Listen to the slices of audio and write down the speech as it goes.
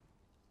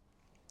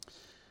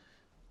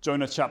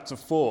Jonah chapter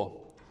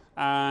 4.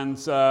 And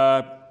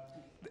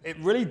it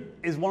really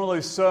is one of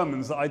those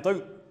sermons that I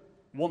don't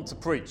want to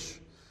preach,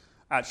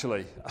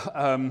 actually.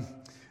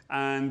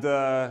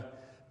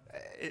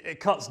 It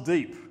cuts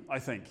deep, I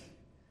think.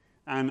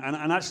 And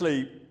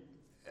actually,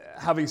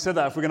 having said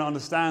that, if we're going to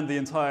understand the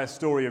entire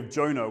story of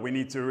Jonah, we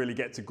need to really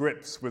get to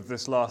grips with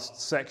this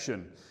last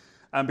section.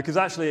 Because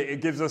actually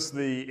it gives us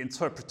the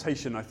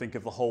interpretation, I think,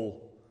 of the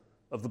whole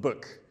of the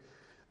book.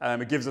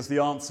 It gives us the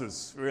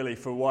answers, really,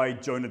 for why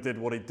Jonah did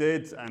what he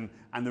did and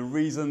the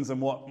reasons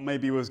and what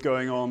maybe was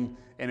going on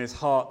in his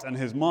heart and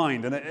his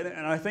mind. And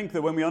I think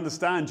that when we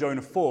understand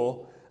Jonah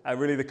 4,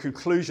 really the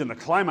conclusion, the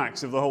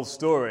climax of the whole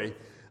story,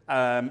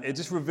 it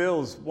just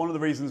reveals one of the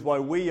reasons why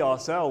we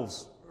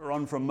ourselves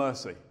run from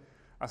mercy.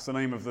 That's the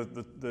name of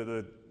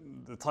the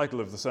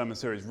title of the sermon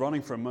series,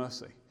 Running from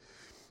Mercy.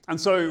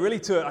 And so really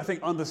to, I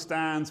think,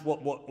 understand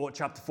what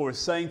chapter 4 is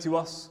saying to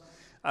us,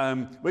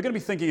 we're going to be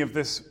thinking of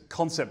this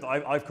concept that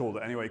I've called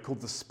it anyway,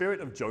 called the spirit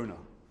of Jonah.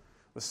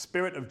 The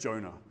spirit of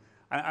Jonah.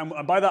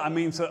 And by that I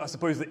mean, I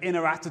suppose, the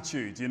inner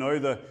attitude,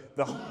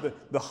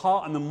 the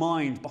heart and the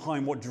mind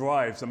behind what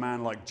drives a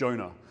man like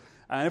Jonah.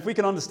 And if we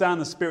can understand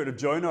the spirit of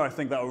Jonah, I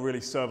think that will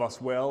really serve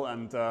us well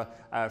and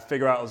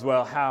figure out as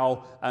well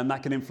how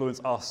that can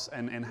influence us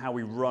and how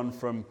we run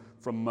from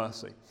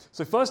mercy.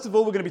 So first of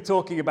all, we're going to be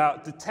talking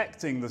about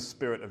detecting the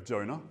spirit of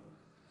Jonah.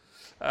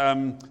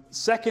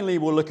 Secondly,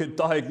 we'll look at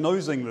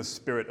diagnosing the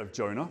spirit of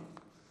Jonah.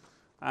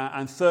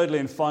 And thirdly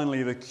and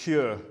finally, the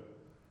cure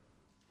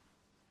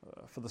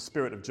for the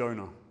spirit of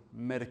Jonah.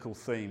 Medical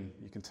theme.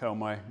 You can tell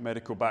my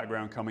medical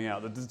background coming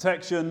out. The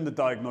detection, the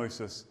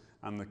diagnosis,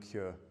 and the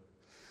cure.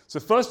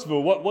 So first of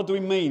all, what do we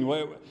mean?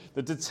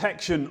 The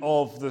detection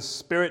of the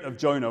spirit of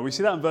Jonah. We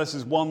see that in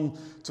verses 1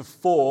 to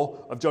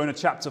 4 of Jonah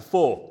chapter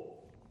 4.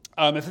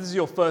 If this is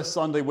your first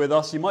Sunday with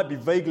us, you might be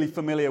vaguely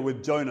familiar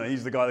with Jonah.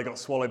 He's the guy that got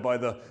swallowed by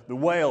the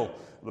whale,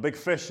 the big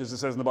fish, as it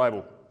says in the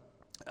Bible.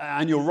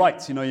 And you're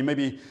right, you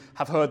maybe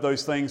have heard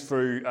those things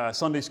through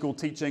Sunday school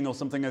teaching or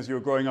something as you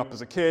were growing up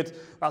as a kid,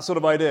 that sort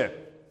of idea.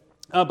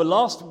 But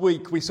last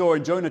week we saw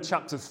in Jonah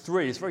chapter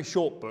 3, it's a very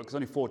short book, it's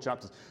only 4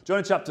 chapters.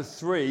 Jonah chapter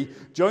 3,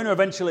 Jonah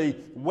eventually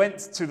went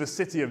to the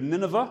city of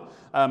Nineveh,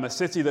 a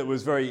city that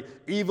was very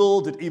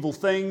evil, did evil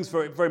things,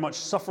 very, very much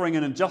suffering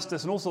and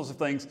injustice and all sorts of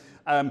things.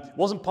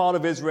 Wasn't part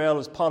of Israel, it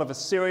was part of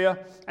Assyria.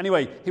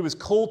 Anyway, he was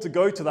called to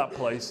go to that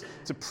place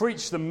to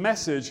preach the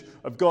message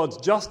of God's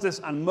justice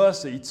and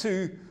mercy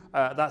to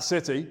that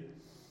city.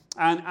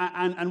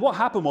 And what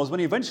happened was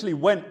when he eventually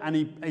went and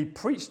he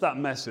preached that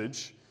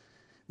message,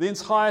 the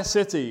entire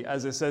city,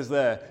 as it says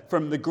there,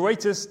 from the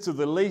greatest to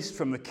the least,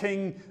 from the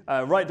king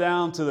right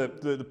down to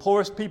the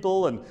poorest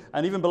people,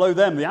 and even below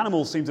them, the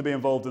animals seem to be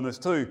involved in this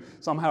too,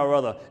 somehow or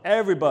other.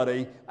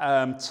 Everybody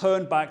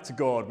turned back to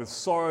God with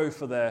sorrow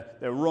for their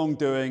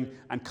wrongdoing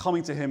and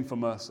coming to him for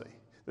mercy.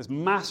 There's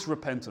mass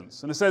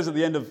repentance. And it says at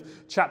the end of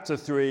chapter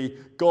 3,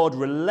 God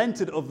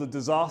relented of the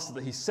disaster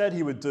that he said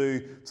he would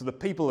do to the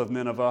people of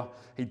Nineveh.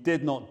 He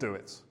did not do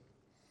it.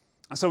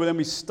 And so then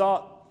we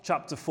start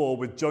chapter 4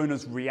 with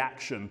Jonah's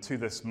reaction to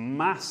this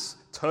mass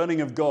turning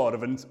of God,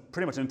 of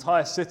pretty much an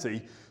entire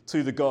city,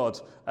 to the God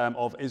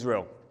of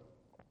Israel.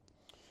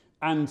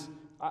 And,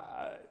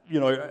 I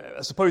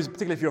suppose,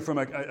 particularly if you're from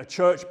a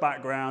church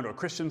background or a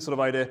Christian sort of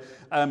idea,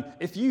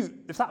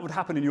 if that would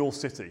happen in your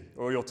city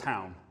or your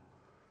town,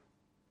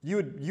 you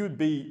would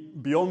be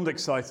beyond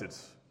excited.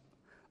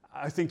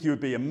 I think you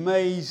would be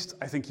amazed.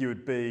 I think you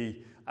would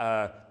be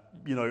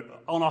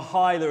on a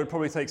high that would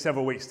probably take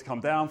several weeks to come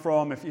down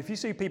from. If you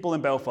see people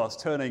in Belfast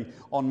turning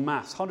en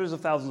masse, hundreds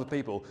of thousands of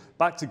people,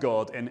 back to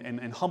God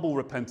in humble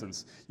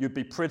repentance, you'd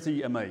be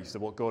pretty amazed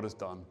at what God has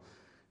done.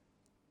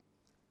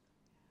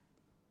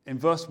 In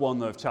verse 1,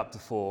 though, of chapter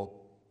 4,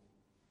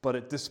 but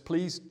it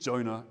displeased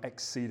Jonah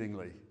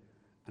exceedingly,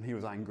 and he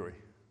was angry.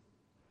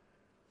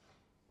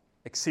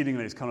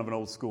 Exceedingly is kind of an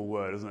old school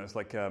word, isn't it? It's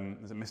like,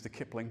 is it Mr.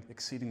 Kipling?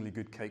 Exceedingly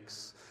good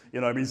cakes.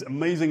 It means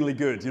amazingly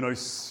good,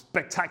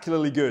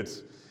 spectacularly good.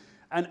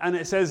 And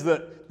it says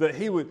that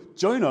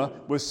Jonah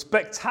was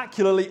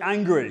spectacularly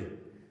angry.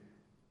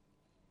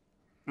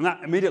 And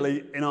that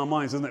immediately, in our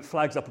minds, doesn't it,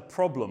 flags up a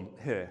problem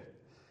here.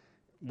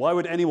 Why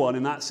would anyone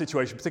in that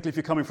situation, particularly if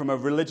you're coming from a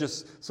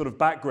religious sort of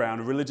background,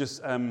 a religious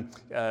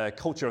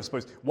culture, I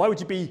suppose, why would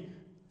you be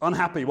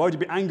unhappy? Why would you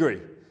be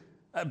angry?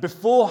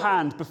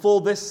 Beforehand,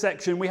 before this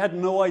section, we had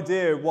no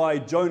idea why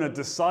Jonah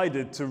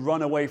decided to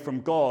run away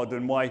from God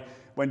and why,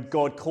 when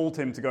God called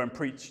him to go and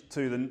preach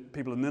to the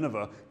people of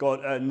Nineveh,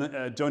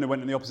 Jonah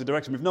went in the opposite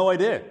direction. We have no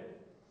idea.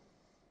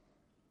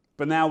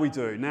 But now we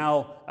do.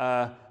 Now,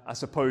 I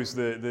suppose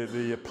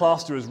the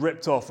plaster is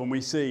ripped off and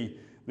we see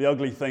the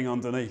ugly thing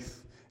underneath.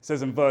 It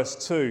says in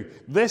verse 2,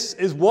 "This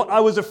is what I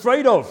was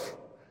afraid of.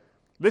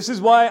 This is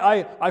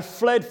why I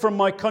fled from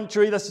my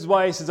country. This is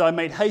why he says I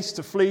made haste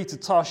to flee to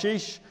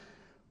Tarshish."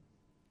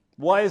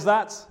 Why is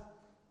that?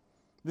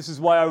 This is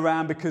why I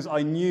ran, because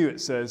I knew,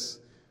 it says,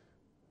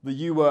 that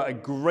you were a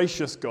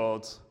gracious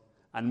God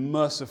and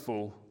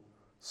merciful,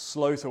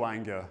 slow to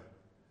anger,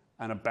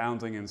 and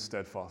abounding in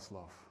steadfast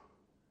love.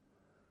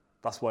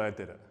 That's why I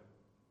did it.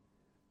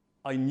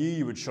 I knew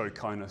you would show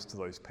kindness to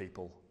those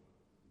people,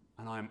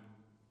 and I am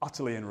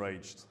utterly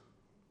enraged.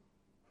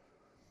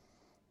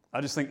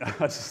 I just think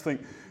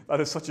that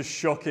is such a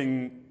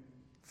shocking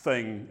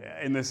thing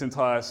in this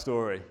entire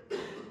story.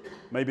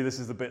 Maybe this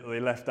is the bit that they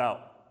left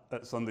out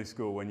at Sunday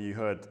school when you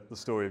heard the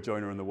story of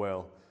Jonah and the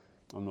whale.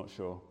 I'm not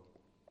sure.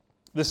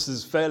 This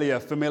is fairly a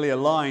familiar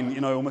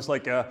line, almost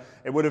like it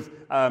would have,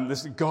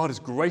 this God is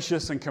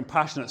gracious and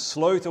compassionate,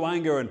 slow to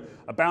anger and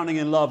abounding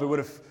in love. It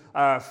would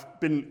have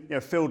been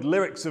filled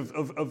lyrics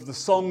of the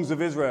songs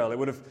of Israel. It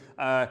would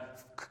have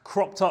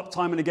cropped up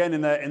time and again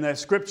in their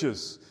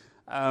scriptures.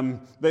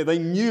 They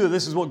knew that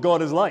this is what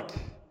God is like.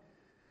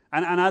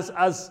 And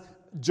as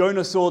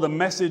Jonah saw the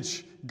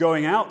message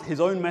going out, his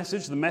own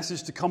message, the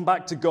message to come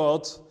back to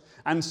God,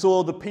 and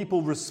saw the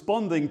people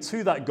responding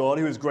to that God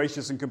who is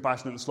gracious and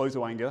compassionate and slow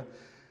to anger,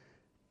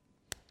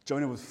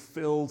 Jonah was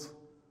filled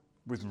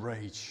with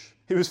rage.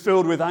 He was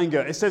filled with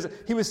anger. It says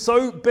he was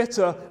so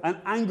bitter and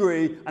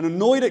angry and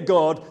annoyed at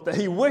God that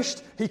he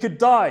wished he could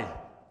die.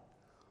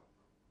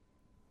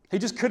 He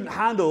just couldn't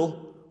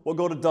handle what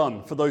God had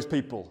done for those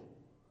people.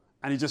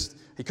 And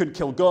he couldn't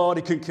kill God,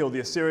 he couldn't kill the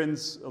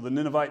Assyrians or the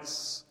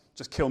Ninevites.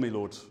 Just kill me,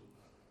 Lord.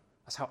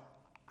 That's how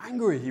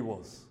angry he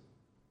was.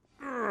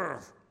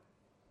 Urgh.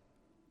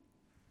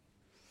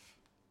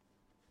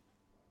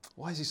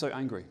 Why is he so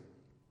angry?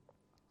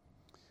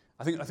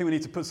 I think we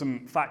need to put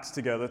some facts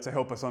together to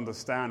help us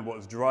understand what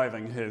is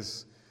driving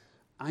his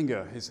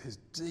anger, his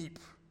deep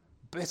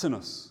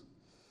bitterness.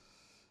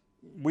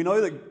 We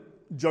know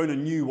that Jonah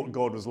knew what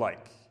God was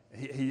like.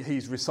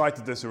 He's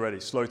recited this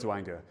already, slow to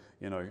anger,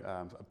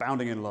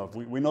 abounding in love.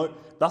 We know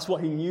that's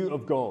what he knew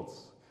of God.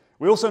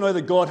 We also know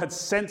that God had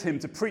sent him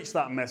to preach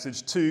that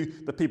message to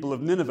the people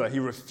of Nineveh. He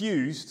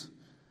refused,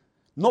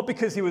 not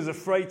because he was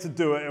afraid to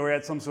do it or he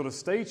had some sort of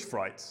stage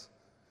fright,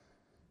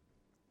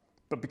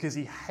 but because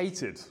he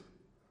hated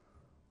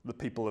the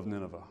people of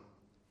Nineveh.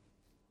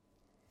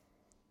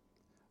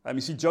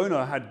 You see,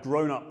 Jonah had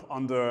grown up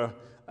under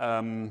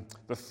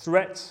the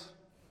threat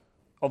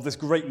of this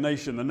great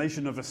nation, the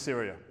nation of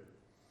Assyria,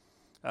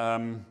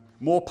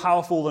 more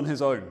powerful than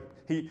his own.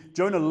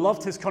 Jonah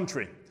loved his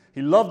country.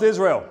 He loved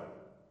Israel.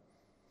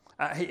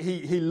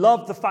 He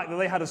loved the fact that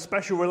they had a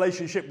special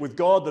relationship with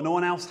God that no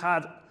one else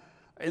had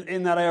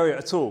in that area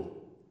at all.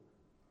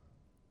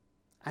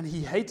 And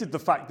he hated the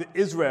fact that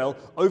Israel,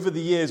 over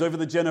the years, over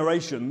the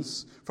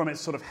generations, from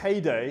its sort of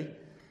heyday,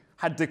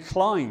 had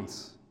declined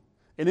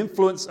in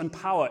influence and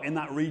power in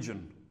that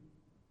region.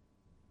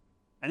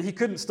 And he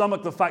couldn't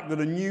stomach the fact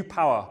that a new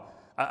power,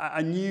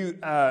 a new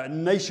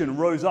nation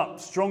rose up,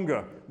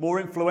 stronger, more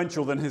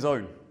influential than his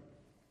own.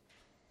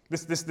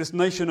 This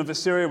nation of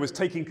Assyria was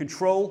taking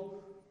control,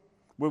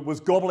 was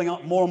gobbling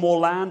up more and more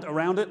land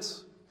around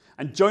it.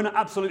 And Jonah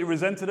absolutely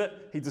resented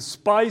it. He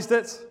despised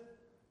it.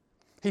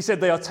 He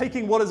said, they are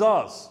taking what is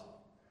ours.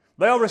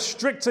 They are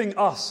restricting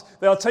us.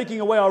 They are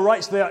taking away our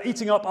rights. They are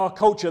eating up our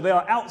culture. They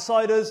are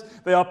outsiders.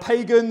 They are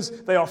pagans.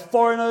 They are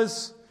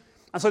foreigners.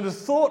 And so the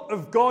thought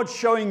of God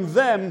showing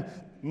them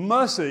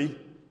mercy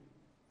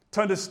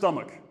turned his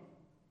stomach.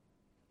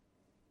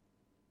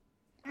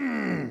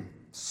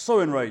 So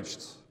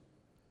enraged.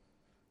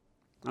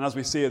 And as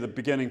we see at the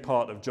beginning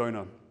part of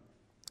Jonah,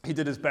 he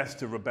did his best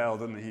to rebel,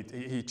 didn't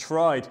he? He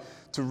tried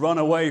to run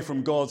away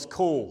from God's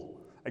call.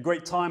 A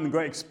great time and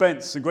great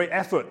expense and great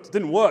effort. It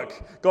didn't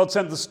work. God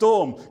sent the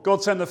storm.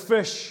 God sent the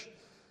fish.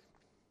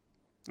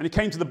 And he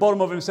came to the bottom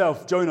of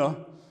himself, Jonah,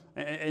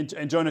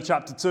 in Jonah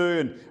chapter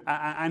 2.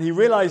 And he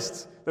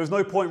realized there was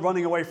no point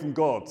running away from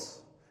God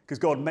because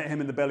God met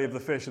him in the belly of the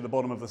fish at the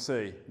bottom of the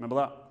sea. Remember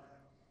that?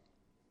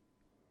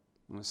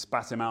 And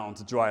spat him out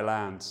onto dry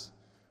land.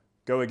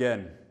 Go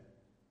again.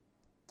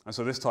 And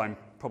so this time,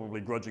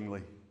 probably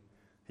grudgingly,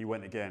 he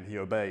went again. He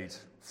obeyed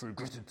through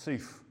gritted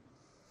teeth.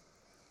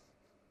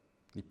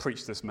 He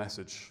preached this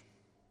message.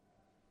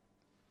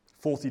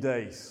 40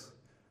 days,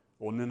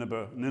 or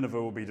Nineveh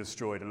will be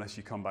destroyed unless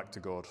you come back to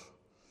God.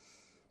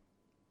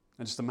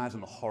 And just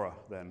imagine the horror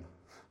then,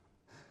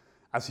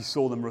 as he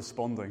saw them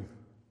responding.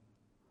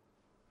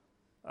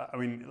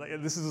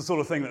 This is the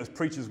sort of thing that as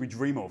preachers we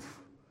dream of.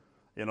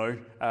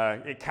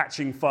 It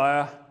catching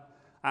fire,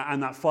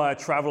 and that fire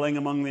traveling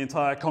among the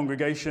entire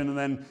congregation, and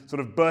then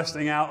sort of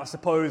bursting out, I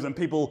suppose, and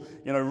people,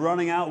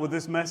 running out with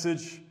this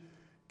message.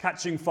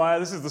 Catching fire.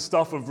 This is the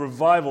stuff of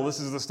revival. This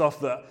is the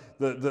stuff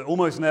that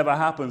almost never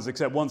happens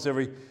except once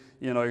every,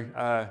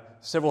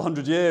 several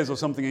hundred years or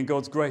something in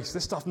God's grace.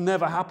 This stuff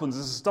never happens.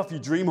 This is stuff you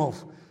dream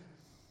of.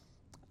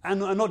 And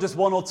not just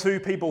one or two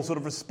people sort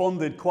of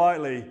responded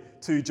quietly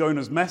to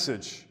Jonah's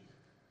message.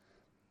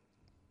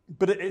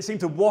 But it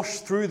seemed to wash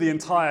through the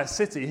entire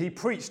city. He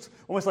preached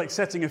almost like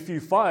setting a few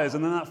fires,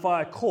 and then that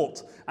fire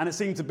caught. And it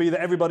seemed to be that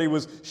everybody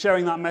was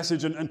sharing that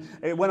message, and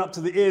it went up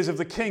to the ears of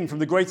the king, from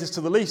the greatest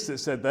to the least, it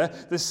said there.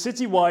 This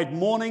citywide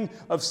mourning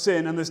of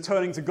sin and this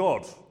turning to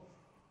God.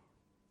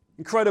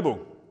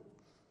 Incredible.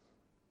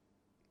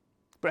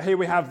 But here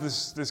we have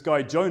this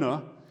guy,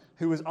 Jonah,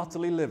 who was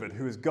utterly livid,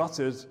 who was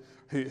gutted,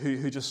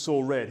 who just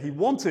saw red. He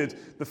wanted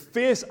the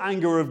fierce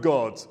anger of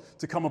God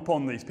to come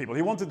upon these people.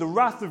 He wanted the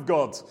wrath of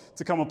God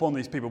to come upon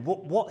these people.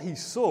 What he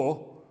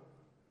saw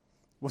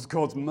was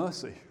God's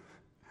mercy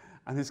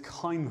and his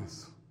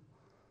kindness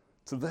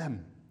to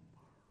them.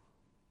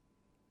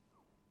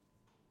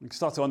 We can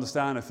start to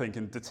understand, I think,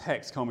 and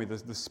detect, can't we,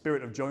 the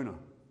spirit of Jonah.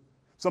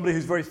 Somebody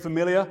who's very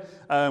familiar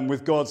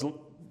with God's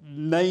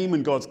name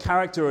and God's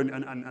character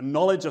and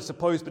knowledge, I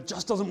suppose, but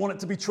just doesn't want it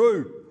to be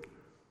true.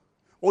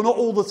 Or not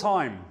all the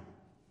time.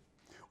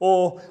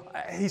 Or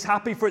he's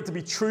happy for it to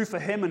be true for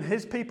him and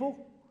his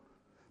people,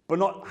 but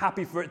not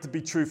happy for it to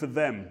be true for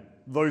them,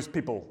 those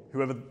people,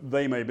 whoever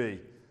they may be.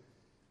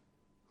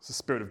 It's the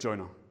spirit of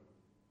Jonah.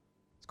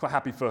 He's quite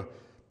happy for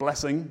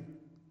blessing,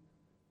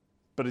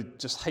 but he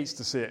just hates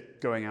to see it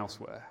going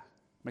elsewhere.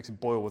 Makes him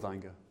boil with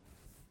anger.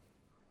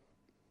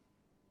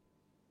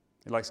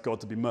 He likes God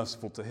to be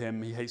merciful to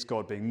him. He hates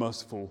God being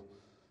merciful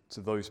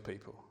to those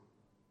people.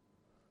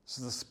 This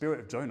is the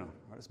spirit of Jonah.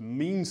 Right? It's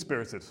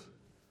mean-spirited.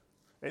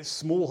 It's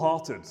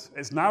small-hearted.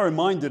 It's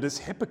narrow-minded. It's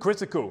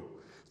hypocritical.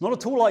 It's not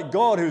at all like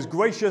God, who is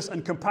gracious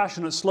and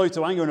compassionate, slow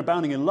to anger and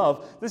abounding in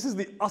love. This is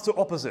the utter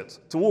opposite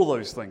to all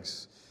those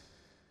things.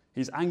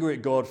 He's angry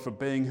at God for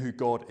being who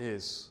God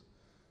is.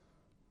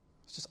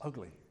 It's just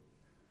ugly.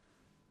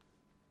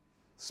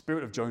 The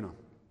spirit of Jonah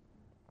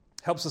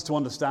helps us to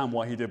understand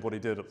why he did what he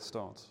did at the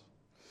start.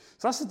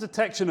 So that's the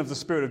detection of the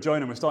spirit of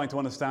Jonah. We're starting to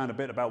understand a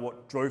bit about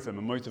what drove him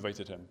and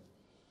motivated him.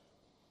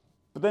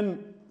 But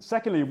then,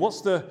 secondly,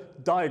 what's the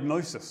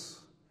diagnosis?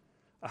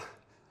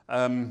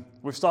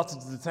 We've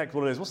started to detect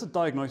what it is. What's the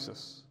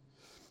diagnosis?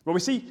 Well,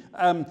 we see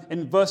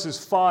in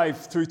verses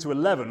 5 through to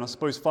 11, I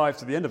suppose 5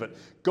 to the end of it,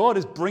 God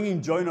is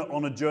bringing Jonah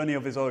on a journey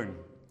of his own.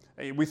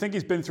 We think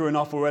he's been through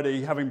enough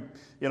already, having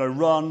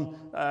run,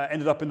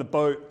 ended up in the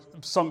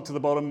boat, sunk to the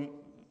bottom,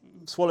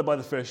 swallowed by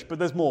the fish. But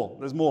there's more.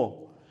 There's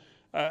more.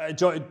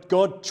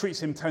 God treats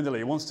him tenderly.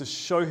 He wants to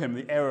show him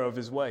the error of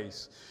his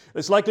ways.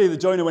 It's likely that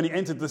Jonah, when he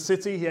entered the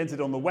city, he entered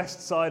on the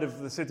west side of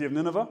the city of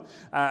Nineveh,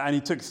 and he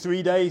took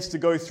 3 days to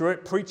go through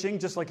it, preaching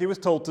just like he was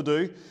told to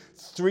do.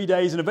 3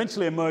 days, and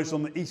eventually emerged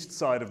on the east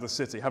side of the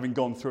city, having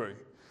gone through.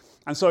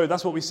 And so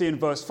that's what we see in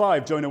verse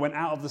 5. Jonah went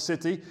out of the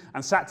city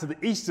and sat to the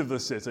east of the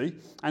city,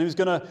 and he was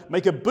going to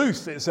make a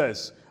booth, it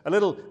says, a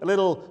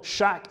little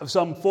shack of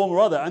some form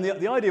or other. And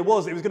the idea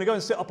was that he was going to go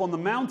and sit up on the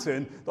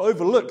mountain that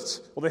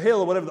overlooked, or the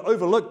hill or whatever, that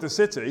overlooked the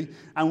city,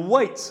 and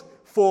wait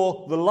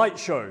for the light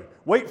show.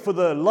 Wait for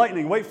the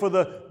lightning. Wait for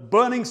the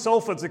burning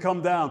sulfur to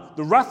come down.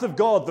 The wrath of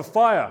God, the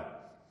fire.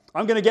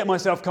 I'm going to get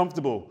myself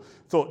comfortable,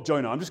 thought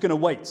Jonah. I'm just going to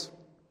wait.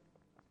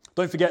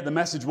 Don't forget, the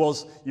message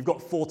was, you've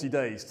got 40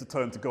 days to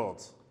turn to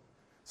God.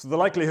 So the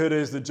likelihood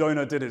is that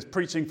Jonah did his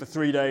preaching for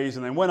 3 days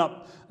and then went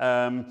up,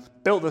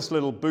 built this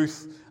little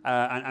booth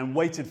and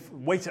waited.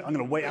 I'm going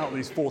to wait out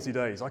these 40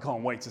 days. I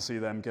can't wait to see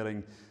them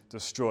getting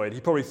destroyed. He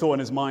probably thought in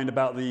his mind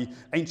about the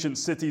ancient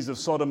cities of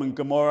Sodom and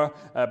Gomorrah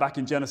back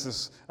in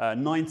Genesis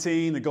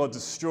 19 that God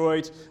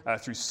destroyed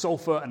through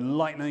sulfur and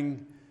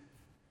lightning.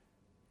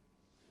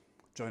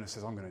 Jonah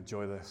says, I'm going to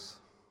enjoy this.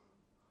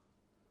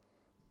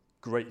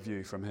 Great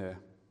view from here.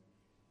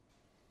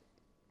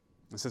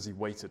 It says he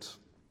waited.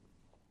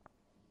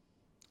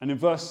 And in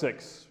verse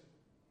 6,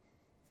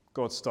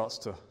 God starts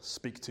to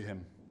speak to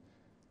him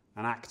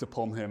and act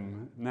upon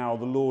him. Now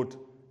the Lord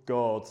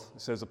God,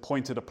 it says,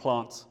 appointed a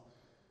plant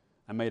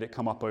and made it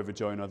come up over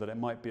Jonah, that it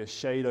might be a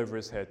shade over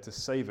his head to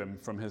save him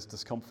from his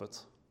discomfort.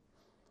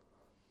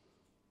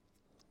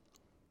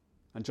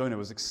 And Jonah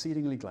was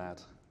exceedingly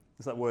glad.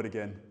 There's that word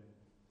again.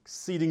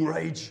 Exceeding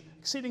rage,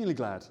 exceedingly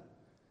glad.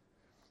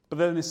 But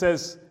then it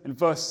says in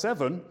verse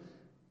 7,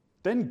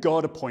 then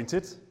God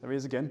appointed, there he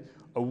is again,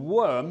 a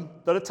worm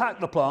that attacked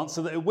the plant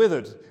so that it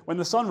withered. When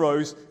the sun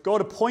rose,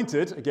 God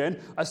appointed, again,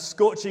 a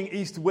scorching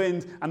east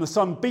wind, and the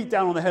sun beat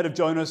down on the head of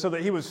Jonah so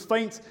that he was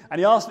faint, and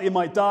he asked that he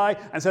might die,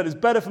 and said, it's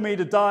better for me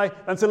to die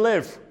than to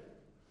live.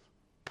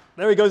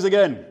 There he goes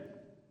again.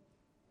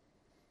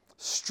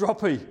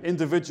 Stroppy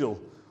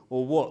individual,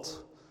 or what?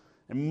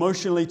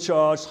 Emotionally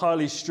charged,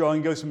 highly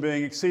strung, goes from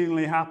being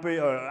exceedingly happy,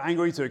 or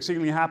angry to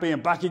exceedingly happy,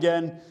 and back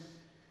again.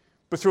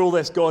 But through all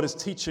this, God is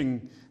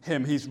teaching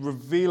him. He's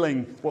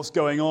revealing what's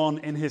going on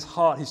in his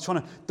heart. He's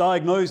trying to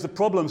diagnose the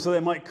problem so they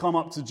might come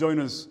up to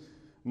Jonah's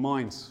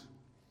mind.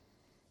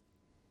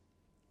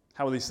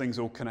 How are these things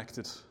all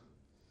connected?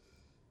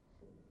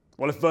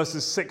 Well, if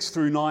verses 6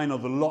 through 9 are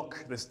the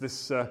lock,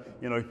 this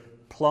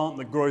plant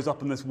that grows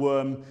up in this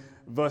worm,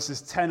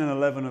 verses 10 and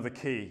 11 are the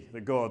key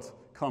that God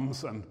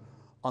comes and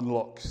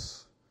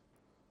unlocks.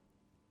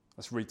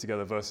 Let's read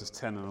together verses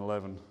 10 and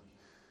 11.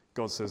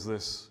 God says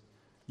this,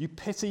 you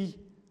pity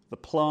the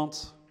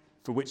plant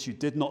for which you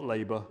did not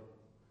labor,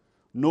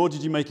 nor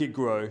did you make it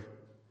grow,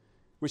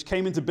 which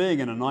came into being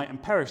in a night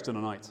and perished in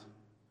a night.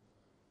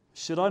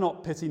 Should I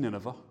not pity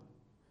Nineveh,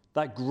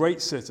 that great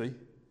city,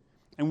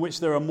 in which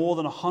there are more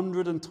than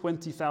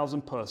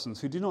 120,000 persons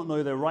who do not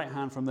know their right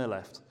hand from their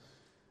left,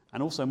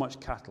 and also much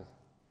cattle?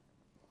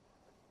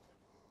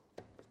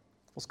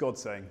 What's God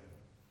saying?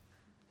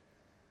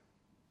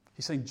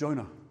 He's saying,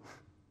 Jonah,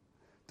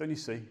 don't you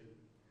see?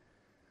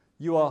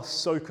 You are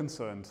so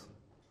concerned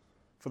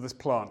for this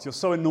plant. You're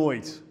so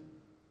annoyed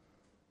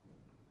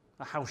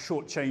at how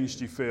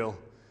shortchanged you feel.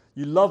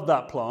 You love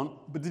that plant,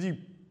 but did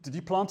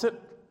you plant it?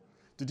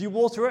 Did you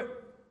water it?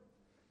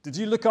 Did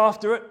you look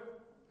after it?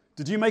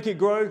 Did you make it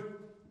grow?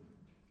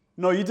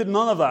 No, you did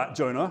none of that,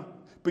 Jonah,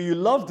 but you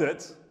loved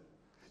it.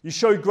 You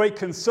showed great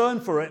concern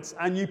for it,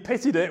 and you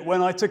pitied it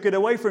when I took it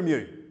away from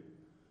you.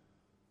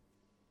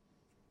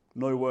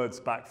 No words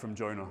back from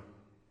Jonah.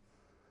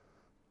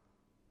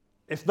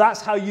 If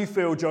that's how you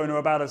feel, Jonah,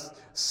 about a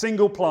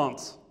single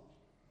plant,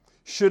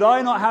 should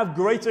I not have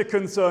greater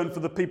concern for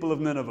the people of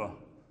Nineveh,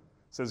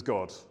 says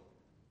God.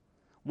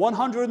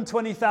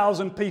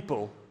 120,000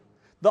 people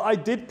that I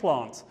did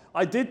plant,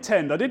 I did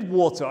tend, I did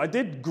water, I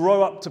did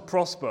grow up to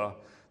prosper.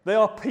 They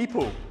are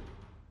people.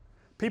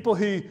 People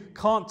who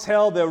can't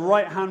tell their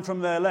right hand from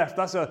their left.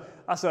 That's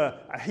a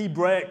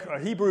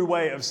Hebrew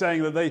way of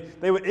saying that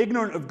they were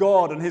ignorant of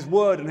God and His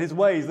word and His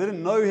ways. They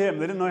didn't know Him.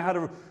 They didn't know how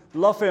to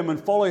love Him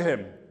and follow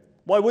Him.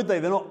 Why would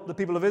they? They're not the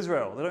people of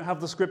Israel. They don't have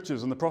the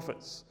scriptures and the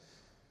prophets.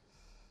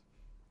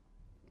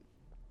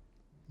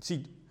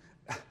 See,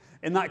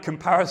 in that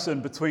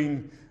comparison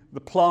between the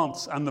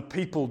plants and the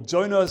people,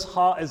 Jonah's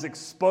heart is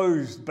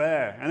exposed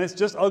bare, and it's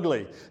just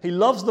ugly. He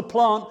loves the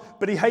plant,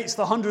 but he hates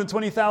the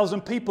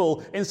 120,000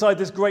 people inside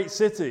this great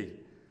city.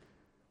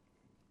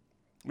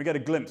 We get a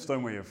glimpse,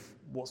 don't we, of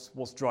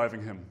what's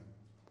driving him,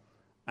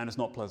 and it's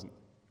not pleasant.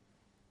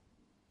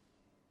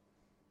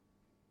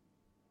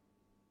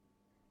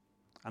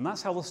 And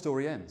that's how the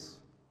story ends.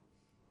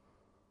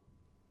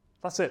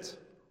 That's it.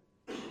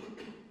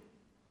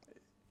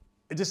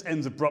 It just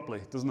ends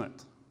abruptly, doesn't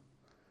it?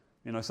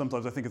 You know,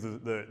 sometimes I think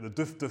of the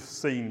duff-duff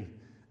scene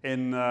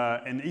in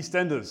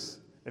EastEnders.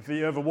 If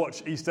you ever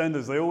watch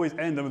EastEnders, they always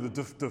end with the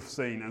duff-duff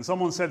scene. And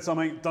someone said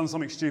something, done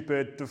something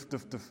stupid,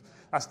 duff-duff-duff.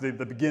 That's the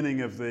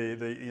beginning of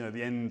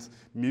the end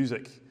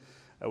music.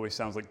 It always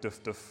sounds like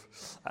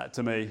duff-duff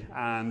to me.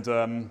 And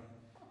the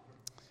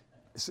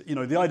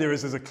idea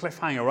is there's a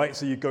cliffhanger, right?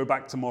 So you go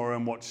back tomorrow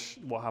and watch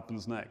what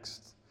happens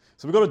next.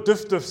 So we've got a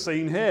duff-duff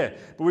scene here,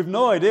 but we've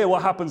no idea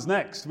what happens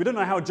next. We don't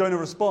know how Jonah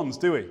responds,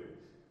 do we?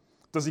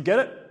 Does he get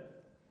it?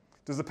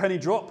 Does the penny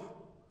drop?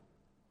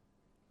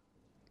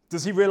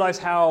 Does he realize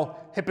how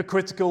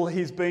hypocritical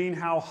he's been,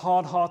 how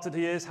hard-hearted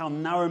he is, how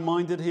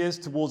narrow-minded he is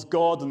towards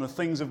God and the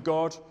things of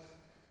God?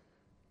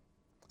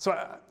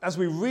 So as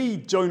we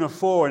read Jonah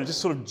 4, and it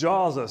just sort of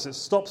jars us, it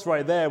stops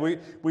right there, we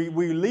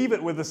leave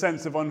it with a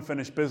sense of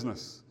unfinished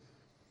business.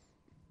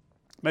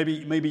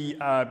 Maybe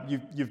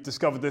you've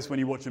discovered this when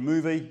you watch a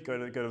movie, go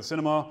to the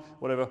cinema,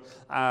 whatever,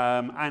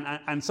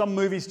 and some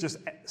movies just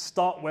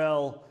start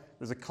well,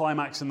 there's a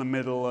climax in the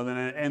middle, and then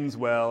it ends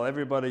well,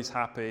 everybody's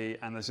happy,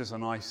 and there's just a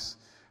nice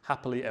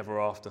happily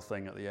ever after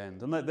thing at the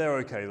end. And they're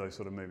okay, those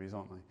sort of movies,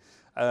 aren't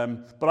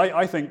they? But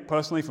I think,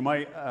 personally, for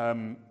my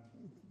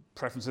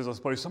preferences, I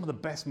suppose, some of the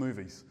best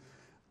movies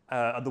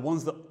are the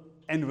ones that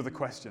end with a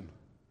question.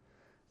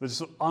 They're just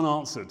sort of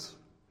unanswered.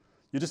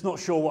 You're just not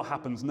sure what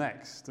happens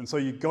next. And so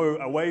you go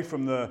away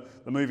from the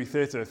movie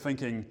theatre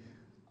thinking,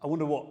 I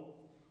wonder what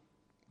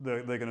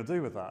they're going to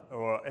do with that.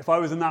 Or if I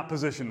was in that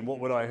position, what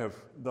would I have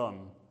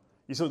done?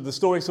 The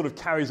story sort of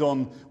carries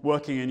on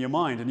working in your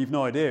mind, and you've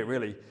no idea,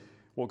 really,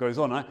 what goes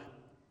on.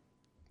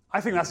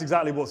 I think that's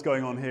exactly what's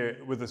going on here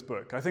with this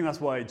book. I think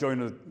that's why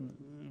Jonah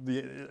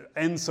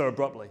ends so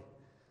abruptly.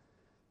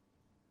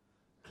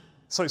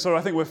 So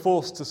I think we're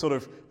forced to sort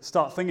of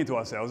start thinking to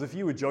ourselves, if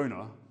you were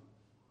Jonah,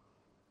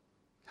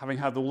 having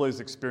had all those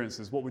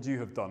experiences, what would you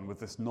have done with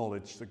this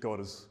knowledge that God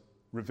has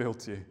revealed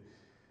to you?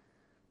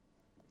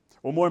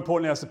 Or more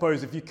importantly, I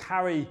suppose, if you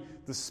carry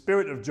the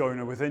spirit of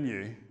Jonah within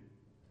you,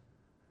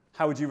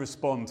 how would you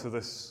respond to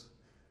this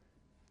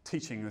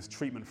teaching, this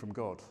treatment from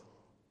God?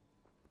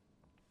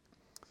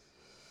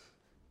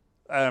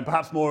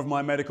 Perhaps more of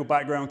my medical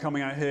background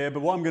coming out here,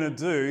 but what I'm going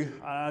to do,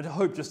 I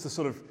hope just to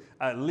sort of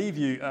leave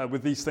you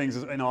with these things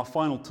in our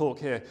final talk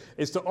here,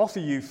 is to offer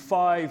you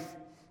 5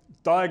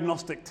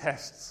 diagnostic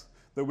tests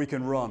that we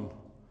can run.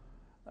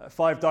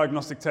 5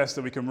 diagnostic tests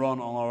that we can run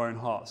on our own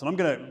hearts. And I'm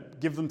going to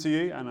give them to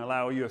you and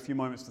allow you a few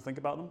moments to think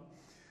about them.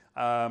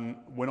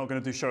 We're not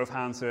going to do show of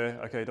hands here,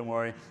 okay, don't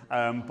worry.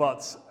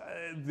 But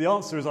the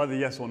answer is either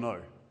yes or no.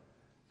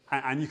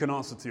 And you can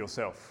answer to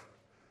yourself.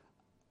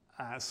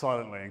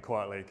 Silently and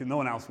quietly. No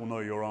one else will know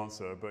your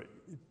answer, but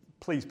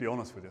please be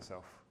honest with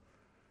yourself.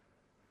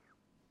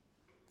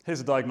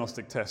 Here's a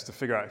diagnostic test to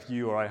figure out if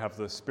you or I have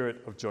the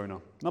spirit of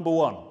Jonah. Number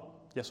 1,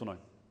 yes or no?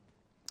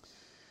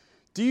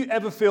 Do you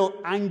ever feel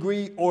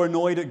angry or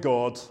annoyed at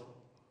God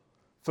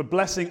for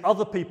blessing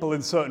other people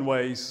in certain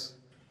ways,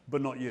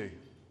 but not you?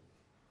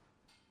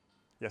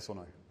 Yes or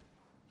no?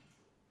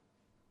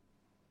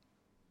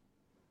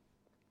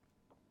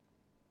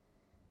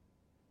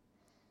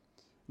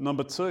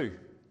 Number 2.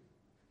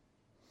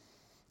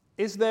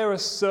 Is there a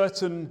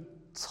certain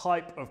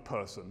type of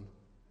person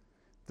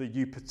that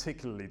you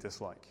particularly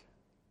dislike?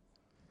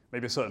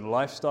 Maybe a certain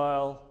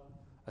lifestyle,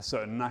 a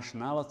certain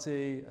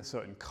nationality, a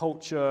certain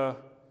culture,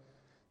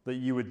 that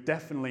you would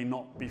definitely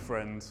not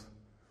befriend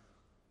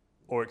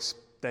or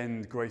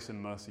extend grace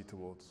and mercy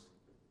towards?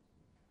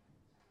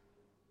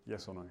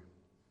 Yes or no?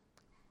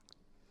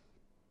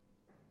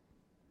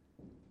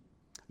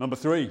 Number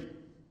 3,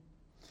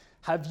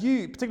 have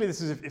you, particularly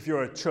this is if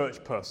you're a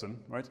church person,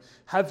 right?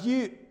 Have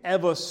you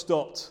ever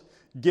stopped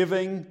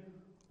giving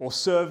or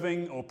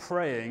serving or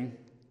praying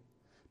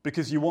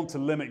because you want to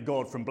limit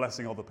God from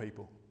blessing other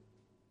people?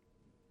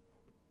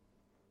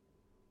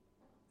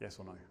 Yes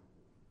or no?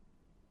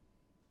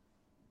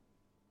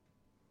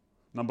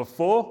 Number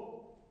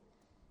 4,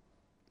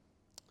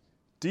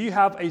 do you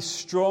have a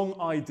strong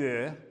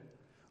idea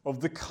of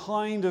the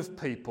kind of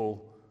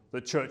people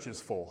that church is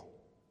for?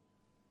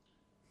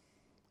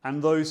 And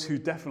those who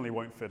definitely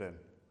won't fit in?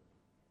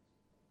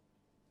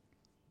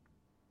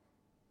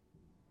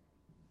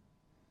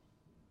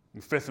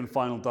 And 5th and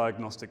final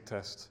diagnostic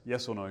test,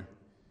 yes or no?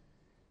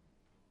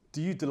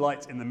 Do you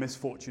delight in the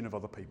misfortune of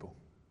other people?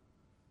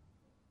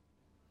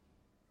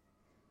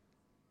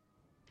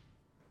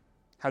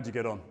 How'd you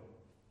get on?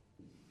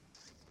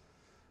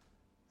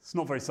 It's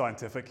not very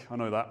scientific, I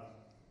know that.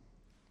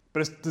 But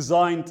it's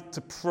designed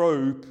to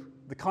probe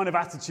the kind of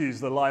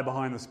attitudes that lie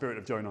behind the spirit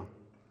of Jonah.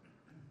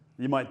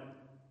 You might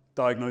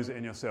diagnose it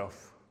in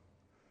yourself.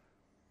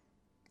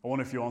 I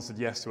wonder if you answered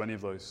yes to any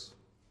of those.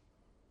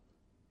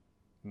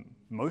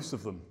 Most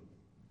of them.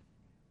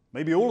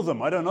 Maybe all of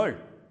them, I don't know.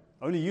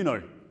 Only you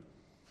know.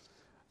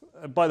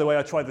 By the way,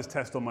 I tried this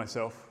test on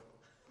myself.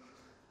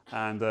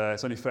 And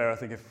it's only fair, I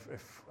think,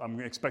 if I'm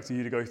expecting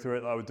you to go through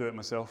it, I would do it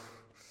myself.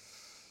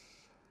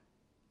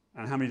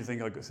 And how many do you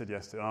think I said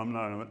yes to? I'm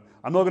not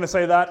going to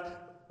say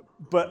that,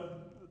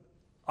 but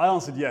I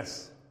answered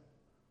yes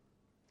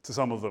to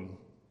some of them.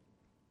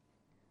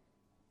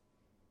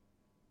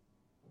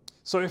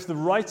 So if the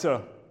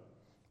writer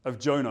of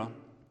Jonah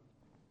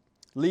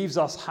leaves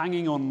us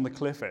hanging on the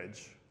cliff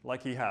edge,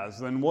 like he has,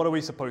 then what are we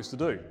supposed to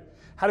do?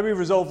 How do we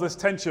resolve this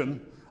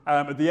tension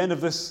at the end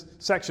of this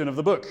section of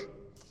the book?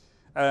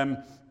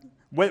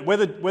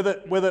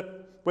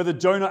 Whether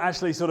Jonah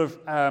actually sort of...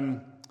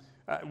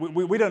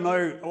 We don't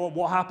know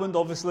what happened,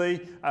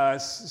 obviously.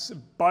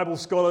 Bible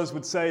scholars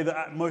would say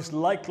that most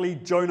likely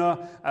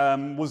Jonah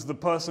was the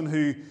person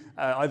who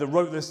either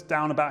wrote this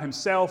down about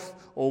himself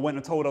or went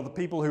and told other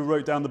people who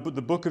wrote down the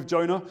book of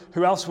Jonah.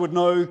 Who else would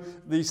know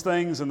these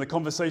things and the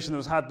conversation that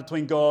was had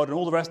between God and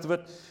all the rest of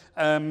it?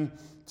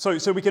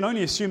 So we can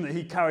only assume that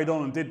he carried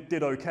on and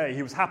did okay.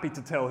 He was happy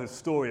to tell his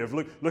story of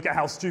look at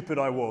how stupid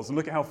I was, and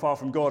look at how far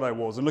from God I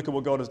was, and look at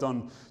what God has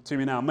done to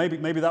me now.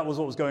 Maybe that was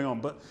what was going on.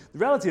 But the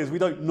reality is we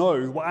don't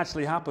know what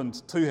actually happened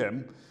to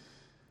him.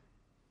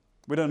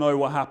 We don't know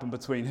what happened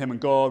between him and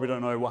God. We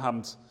don't know what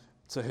happened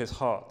to his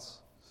heart.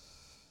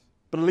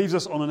 But it leaves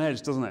us on an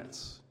edge, doesn't it?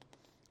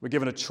 We're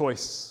given a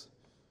choice.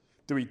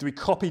 Do we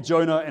copy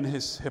Jonah in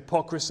his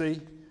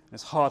hypocrisy,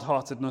 his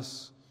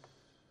hard-heartedness?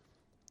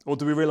 Or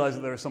do we realize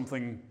that there is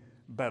something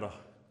better,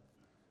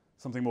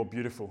 something more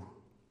beautiful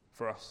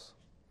for us?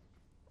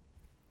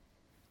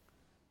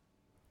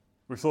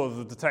 We've thought of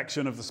the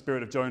detection of the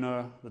spirit of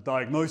Jonah, the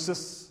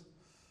diagnosis.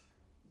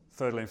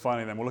 Thirdly and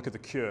finally then, we'll look at the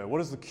cure. What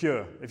is the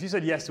cure? If you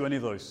said yes to any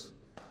of those,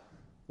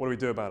 what do we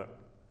do about it?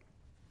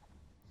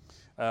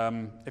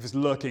 If it's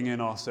lurking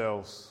in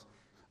ourselves.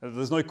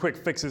 There's no quick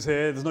fixes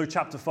here. There's no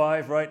chapter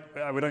 5,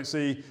 right? We don't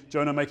see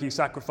Jonah making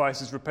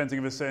sacrifices, repenting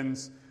of his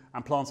sins,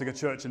 and planting a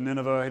church in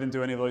Nineveh. He didn't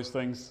do any of those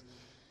things.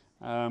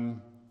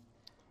 But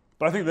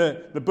I think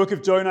the book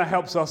of Jonah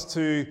helps us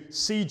to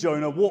see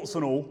Jonah, warts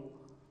and all,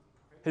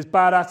 his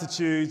bad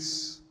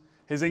attitudes,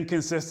 his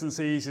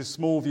inconsistencies, his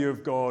small view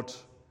of God,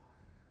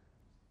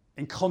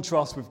 in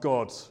contrast with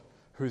God,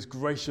 who is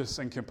gracious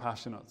and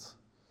compassionate.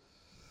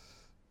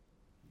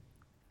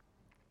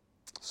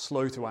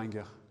 Slow to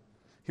anger.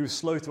 He was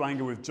slow to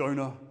anger with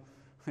Jonah.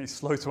 He's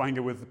slow to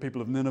anger with the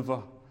people of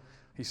Nineveh.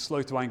 He's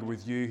slow to anger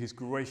with you. He's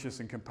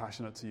gracious and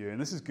compassionate to you. And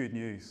this is good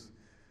news.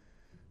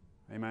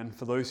 Amen.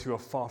 For those who are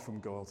far from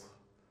God,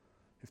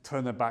 who've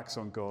turned their backs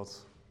on God.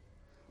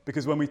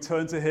 Because when we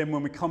turn to him,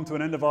 when we come to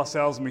an end of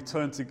ourselves and we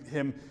turn to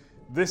him,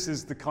 this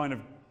is the kind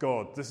of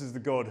God. This is the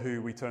God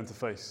who we turn to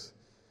face.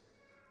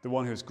 The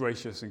one who is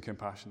gracious and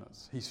compassionate.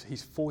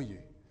 He's for you.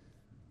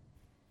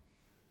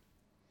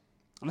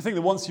 And I think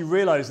that once you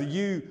realize that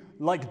you,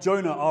 like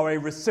Jonah, are a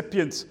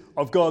recipient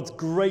of God's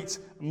great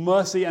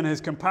mercy and his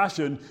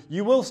compassion,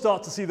 you will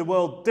start to see the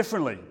world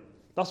differently.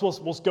 That's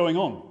what's going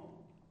on.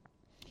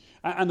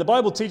 And the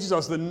Bible teaches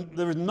us that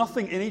there is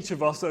nothing in each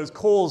of us that has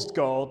caused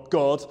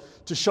God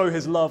to show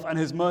his love and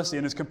his mercy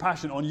and his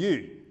compassion on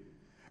you.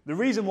 The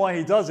reason why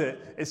he does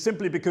it is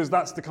simply because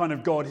that's the kind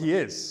of God he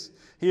is.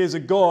 He is a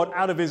God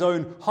out of his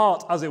own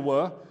heart, as it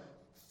were,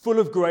 full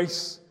of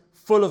grace,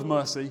 full of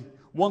mercy,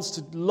 wants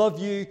to love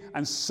you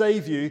and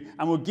save you,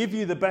 and will give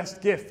you the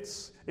best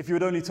gifts if you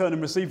would only turn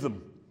and receive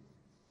them.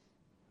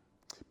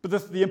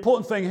 But the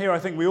important thing here, I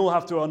think we all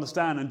have to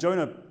understand, and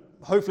Jonah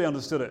hopefully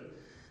understood it,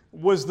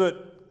 was that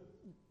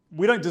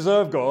we don't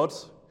deserve God.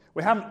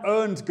 We haven't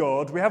earned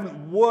God. We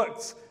haven't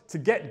worked to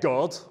get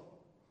God.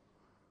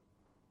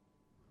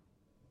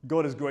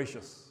 God is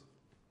gracious.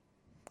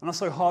 And that's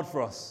so hard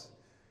for us.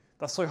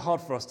 That's so hard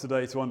for us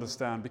today to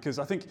understand, because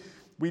I think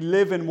we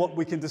live in what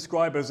we can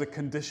describe as a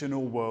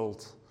conditional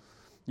world,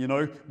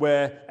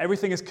 where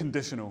everything is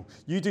conditional.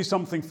 You do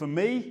something for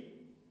me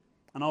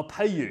and I'll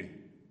pay you.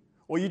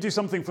 Or you do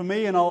something for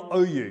me and I'll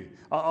owe you.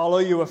 I'll owe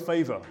you a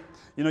favor.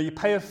 You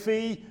pay a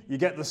fee, you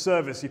get the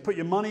service. You put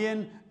your money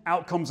in,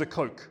 out comes a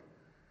Coke.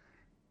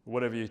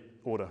 Whatever you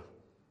order.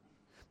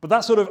 But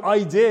that sort of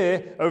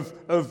idea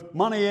of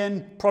money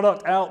in,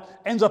 product out,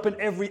 ends up in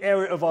every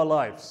area of our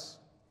lives.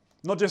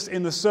 Not just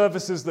in the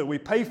services that we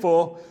pay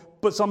for,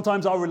 but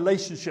sometimes our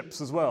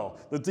relationships as well.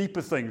 The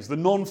deeper things, the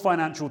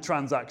non-financial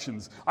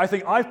transactions. I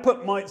think I've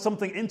put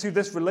something into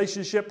this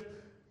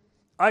relationship,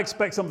 I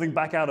expect something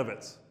back out of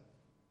it.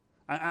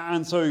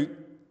 And so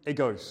it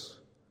goes.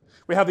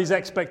 We have these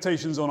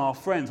expectations on our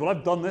friends. Well,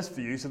 I've done this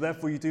for you, so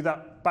therefore you do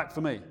that back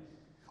for me.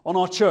 On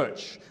our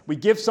church, we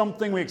give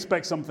something, we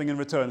expect something in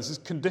return. This is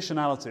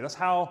conditionality. That's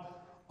how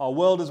our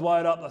world is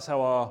wired up. That's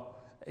how our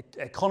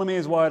economy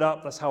is wired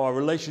up. That's how our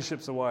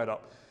relationships are wired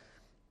up.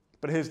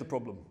 But here's the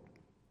problem.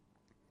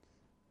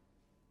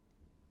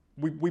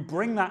 We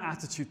bring that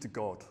attitude to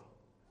God.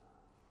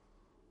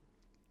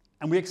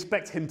 And we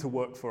expect him to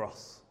work for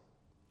us.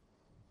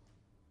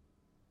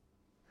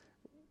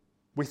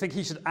 We think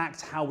he should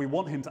act how we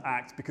want him to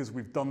act because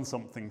we've done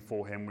something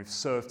for him, we've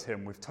served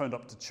him, we've turned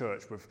up to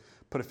church, we've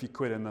put a few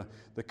quid in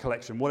the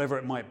collection, whatever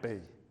it might be.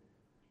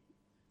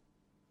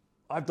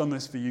 I've done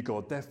this for you,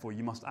 God, therefore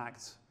you must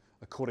act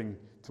according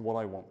to what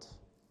I want.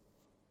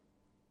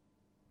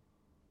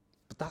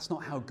 But that's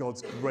not how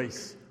God's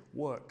grace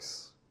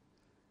works.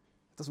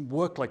 It doesn't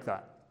work like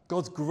that.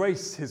 God's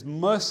grace, his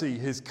mercy,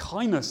 his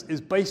kindness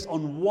is based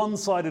on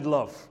one-sided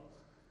love.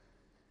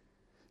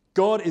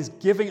 God is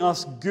giving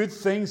us good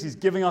things. He's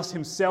giving us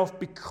himself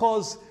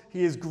because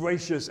he is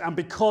gracious and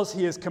because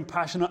he is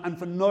compassionate and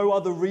for no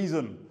other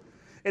reason.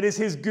 It is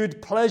his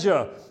good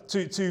pleasure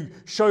to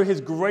show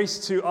his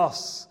grace to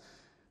us.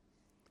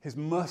 His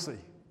mercy.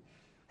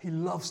 He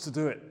loves to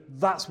do it.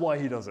 That's why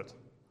he does it.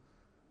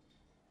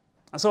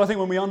 And so I think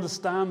when we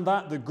understand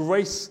that, the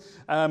grace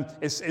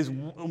is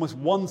almost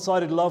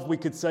one-sided love, we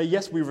could say,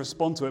 yes, we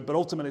respond to it, but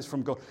ultimately it's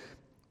from God.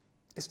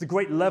 It's the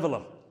great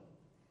leveler.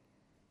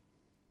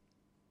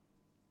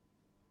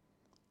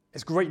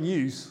 It's great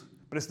news,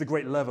 but it's the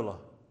great leveler.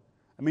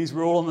 It means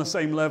we're all on the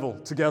same level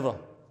together.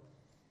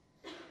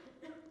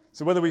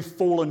 So whether we've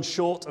fallen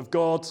short of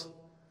God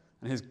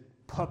and his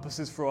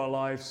purposes for our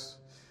lives,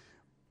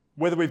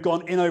 whether we've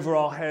gone in over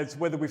our heads,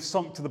 whether we've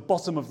sunk to the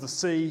bottom of the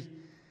sea,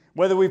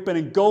 whether we've been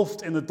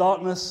engulfed in the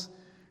darkness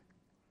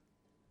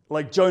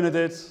like Jonah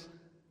did,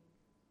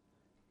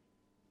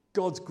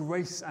 God's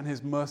grace and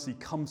his mercy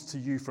comes to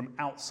you from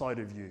outside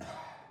of you,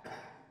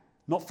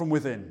 not from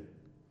within.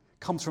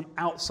 Comes from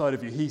outside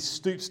of you. He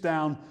stoops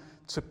down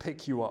to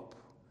pick you up.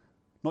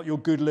 Not your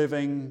good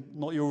living,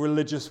 not your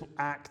religious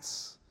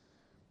acts.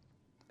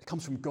 It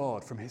comes from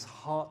God, from his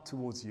heart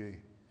towards you.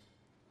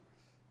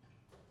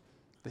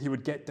 That he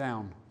would get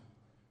down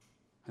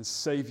and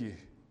save you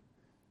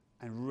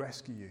and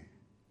rescue you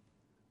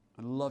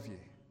and love you.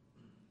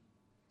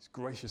 He's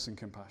gracious and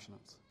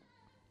compassionate.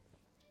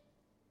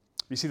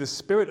 You see, the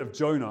spirit of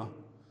Jonah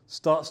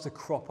starts to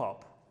crop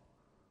up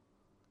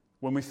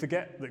when we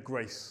forget that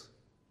grace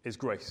is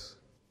grace.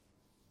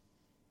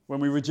 When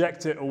we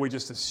reject it or we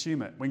just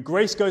assume it. When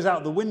grace goes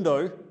out the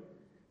window,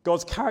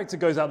 God's character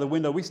goes out the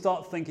window, we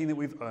start thinking that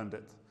we've earned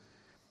it.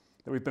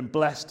 That we've been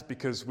blessed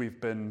because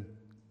we've been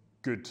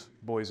good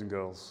boys and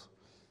girls.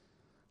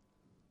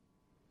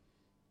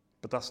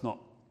 But that's not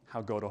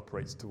how God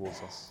operates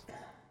towards us.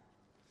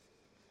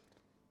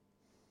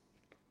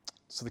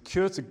 So the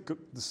cure to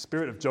the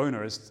spirit of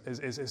Jonah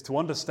is to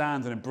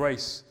understand and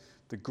embrace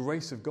the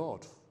grace of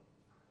God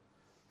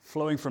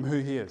flowing from who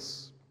he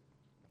is.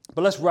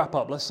 But let's wrap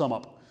up, let's sum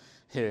up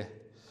here.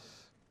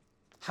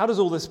 How does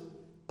all this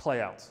play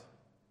out?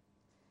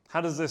 How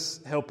does this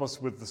help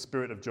us with the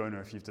spirit of Jonah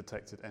if you've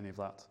detected any of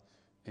that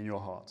in your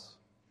heart?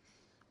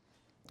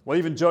 Well,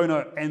 even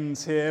Jonah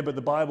ends here, but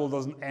the Bible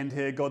doesn't end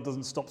here. God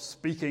doesn't stop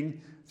speaking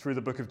through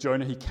the book of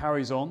Jonah. He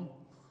carries on.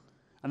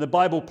 And the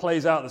Bible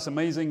plays out this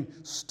amazing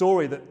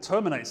story that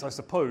terminates, I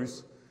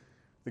suppose,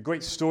 the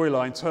great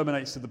storyline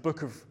terminates to the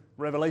book of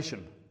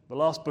Revelation, the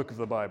last book of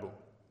the Bible.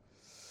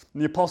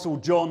 And the Apostle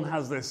John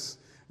has this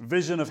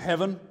vision of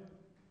heaven.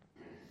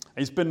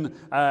 He's been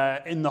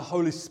in the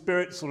Holy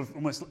Spirit, sort of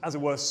almost, as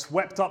it were,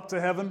 swept up to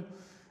heaven.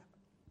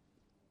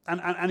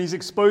 And he's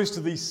exposed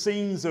to these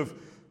scenes of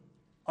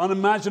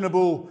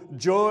unimaginable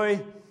joy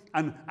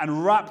and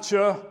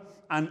rapture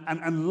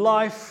and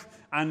life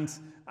and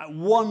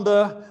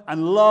wonder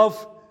and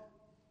love.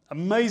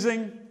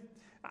 Amazing.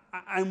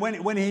 And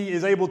when he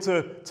is able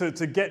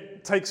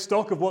to take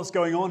stock of what's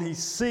going on, he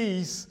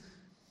sees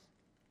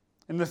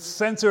in the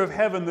center of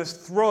heaven this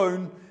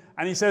throne,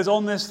 and he says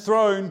on this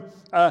throne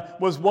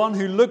was one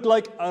who looked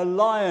like a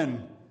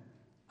lion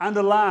and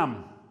a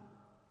lamb.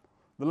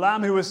 The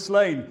lamb who was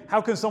slain.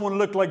 How can someone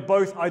look like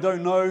both? I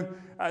don't know.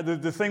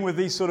 The thing with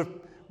these sort of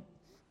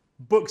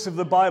books of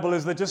the Bible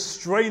as they're just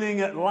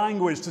straining at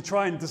language to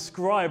try and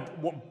describe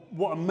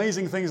what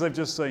amazing things they've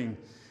just seen.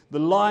 The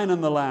lion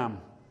and the lamb.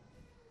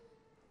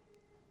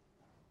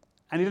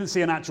 And he didn't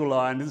see an actual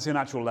lion, didn't see an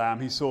actual lamb.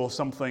 He saw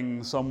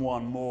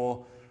someone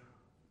more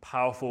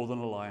powerful than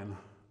a lion,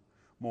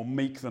 more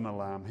meek than a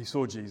lamb. He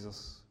saw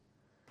Jesus.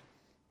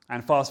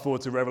 And fast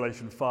forward to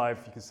Revelation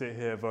 5, you can see it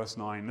here, verse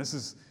 9. This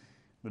is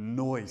the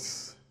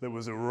noise that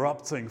was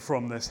erupting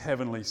from this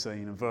heavenly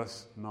scene in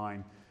verse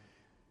 9.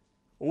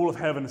 All of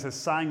heaven, it says,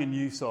 sang a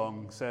new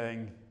song,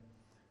 saying,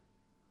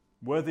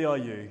 "Worthy are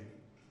you,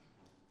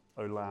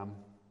 O Lamb,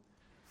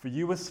 for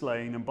you were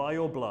slain, and by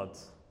your blood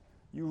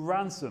you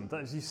ransomed,"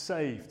 that is, you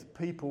saved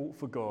people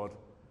for God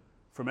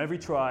from every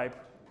tribe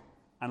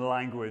and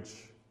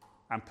language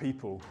and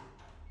people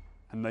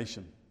and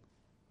nation.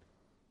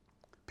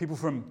 People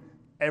from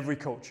every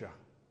culture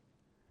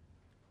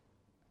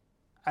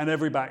and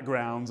every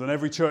background and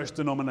every church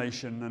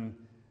denomination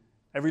and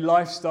every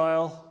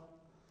lifestyle,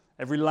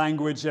 every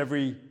language,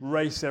 every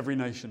race, every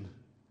nation,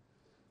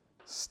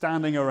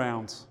 standing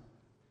around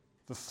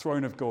the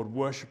throne of God,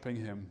 worshipping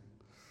him.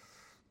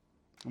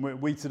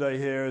 And we today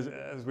here,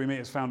 as we meet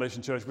as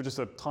Foundation Church, we're just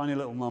a tiny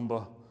little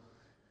number.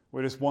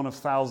 We're just one of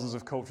thousands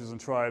of cultures and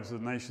tribes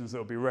and nations that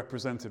will be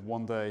represented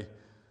one day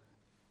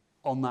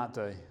on that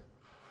day.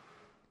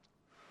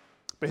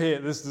 But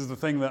here, this is the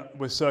thing that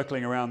we're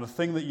circling around, the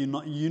thing that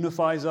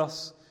unifies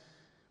us,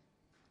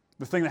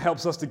 the thing that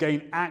helps us to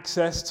gain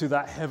access to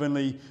that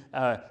heavenly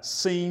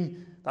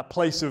scene, that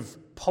place of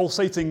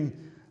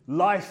pulsating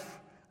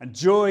life and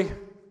joy.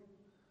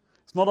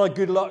 It's not our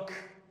good luck.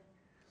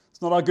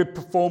 It's not our good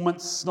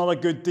performance. It's not our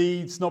good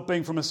deeds. Not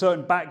being from a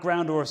certain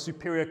background or a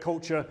superior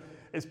culture.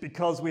 It's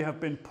because we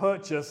have been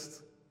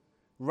purchased,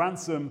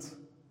 ransomed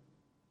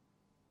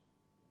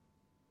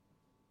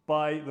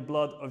by the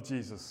blood of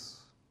Jesus.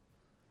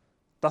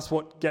 That's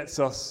what gets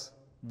us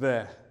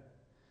there.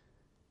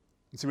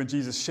 And so when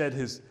Jesus shed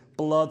his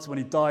blood, when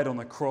he died on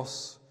the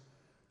cross,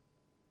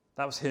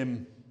 that was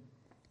him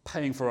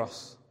paying for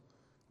us,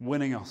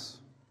 winning us.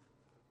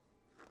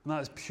 And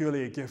that is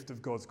purely a gift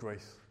of God's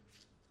grace.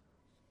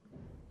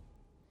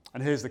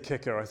 And here's the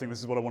kicker. I think this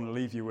is what I want to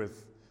leave you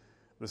with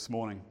this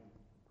morning.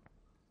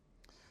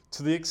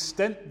 To the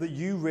extent that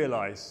you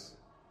realize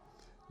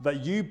that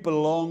you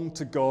belong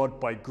to God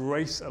by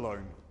grace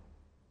alone,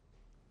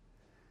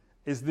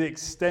 is the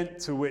extent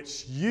to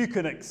which you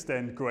can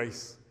extend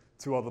grace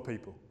to other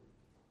people.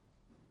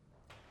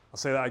 I'll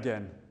say that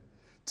again.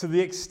 To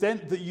the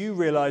extent that you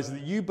realize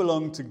that you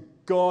belong to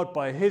God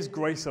by his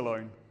grace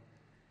alone,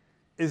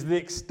 is the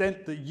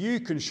extent that you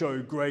can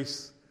show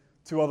grace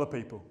to other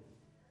people.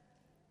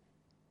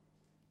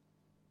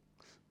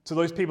 To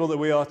those people that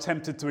we are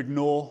tempted to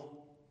ignore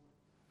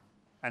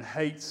and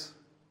hate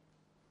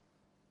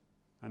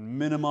and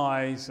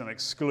minimize and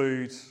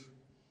exclude.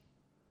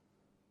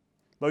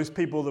 Those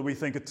people that we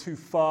think are too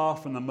far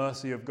from the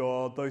mercy of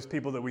God. Those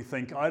people that we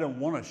think, I don't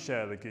want to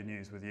share the good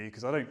news with you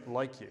because I don't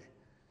like you.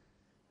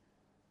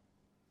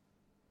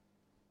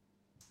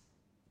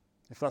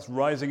 If that's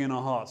rising in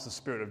our hearts, the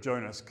spirit of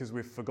Jonah, because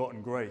we've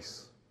forgotten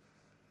grace.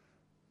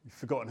 You've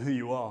forgotten who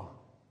you are.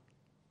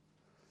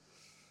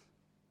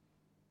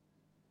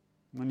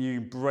 When you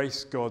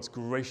embrace God's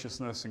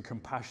graciousness and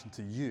compassion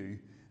to you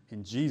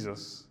in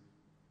Jesus,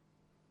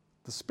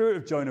 the spirit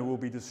of Jonah will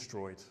be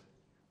destroyed,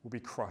 will be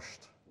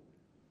crushed.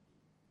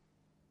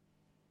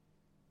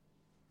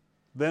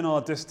 Then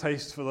our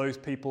distaste for those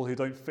people who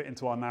don't fit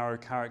into our narrow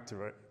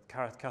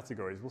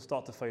categories will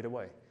start to fade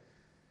away.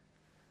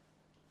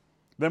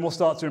 Then we'll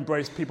start to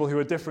embrace people who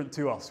are different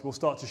to us. We'll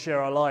start to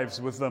share our lives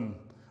with them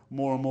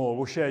more and more.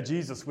 We'll share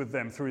Jesus with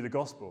them through the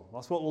gospel.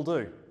 That's what we'll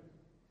do.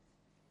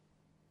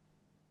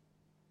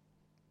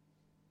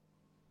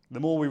 The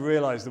more we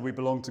realize that we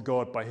belong to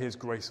God by his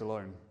grace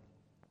alone,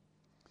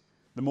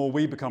 the more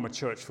we become a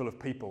church full of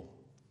people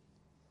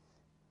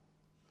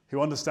who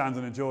understand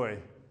and enjoy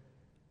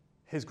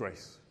his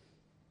grace.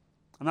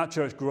 And that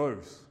church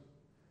grows,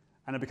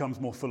 and it becomes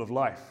more full of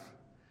life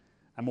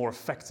and more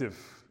effective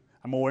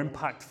and more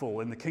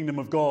impactful in the kingdom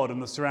of God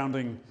and the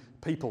surrounding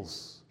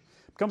peoples.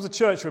 It becomes a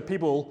church where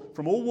people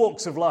from all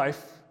walks of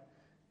life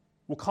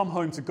will come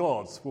home to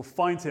God, will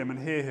find him and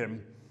hear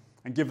him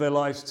and give their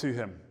lives to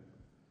him.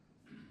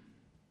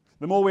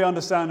 The more we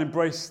understand and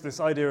embrace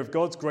this idea of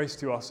God's grace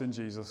to us in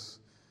Jesus,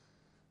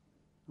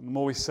 and the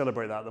more we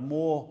celebrate that, the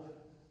more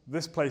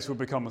this place will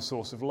become a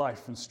source of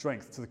life and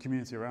strength to the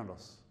community around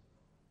us.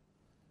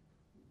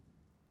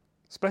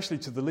 Especially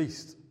to the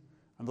least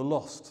and the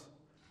lost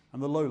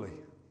and the lowly.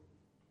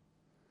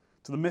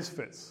 To the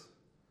misfits,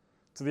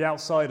 to the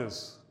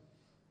outsiders,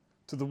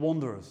 to the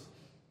wanderers.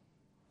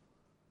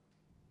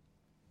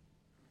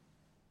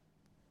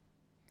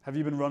 Have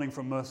you been running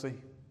from mercy?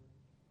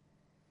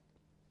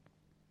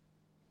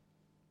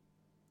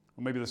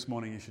 Or maybe this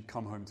morning you should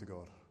come home to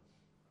God.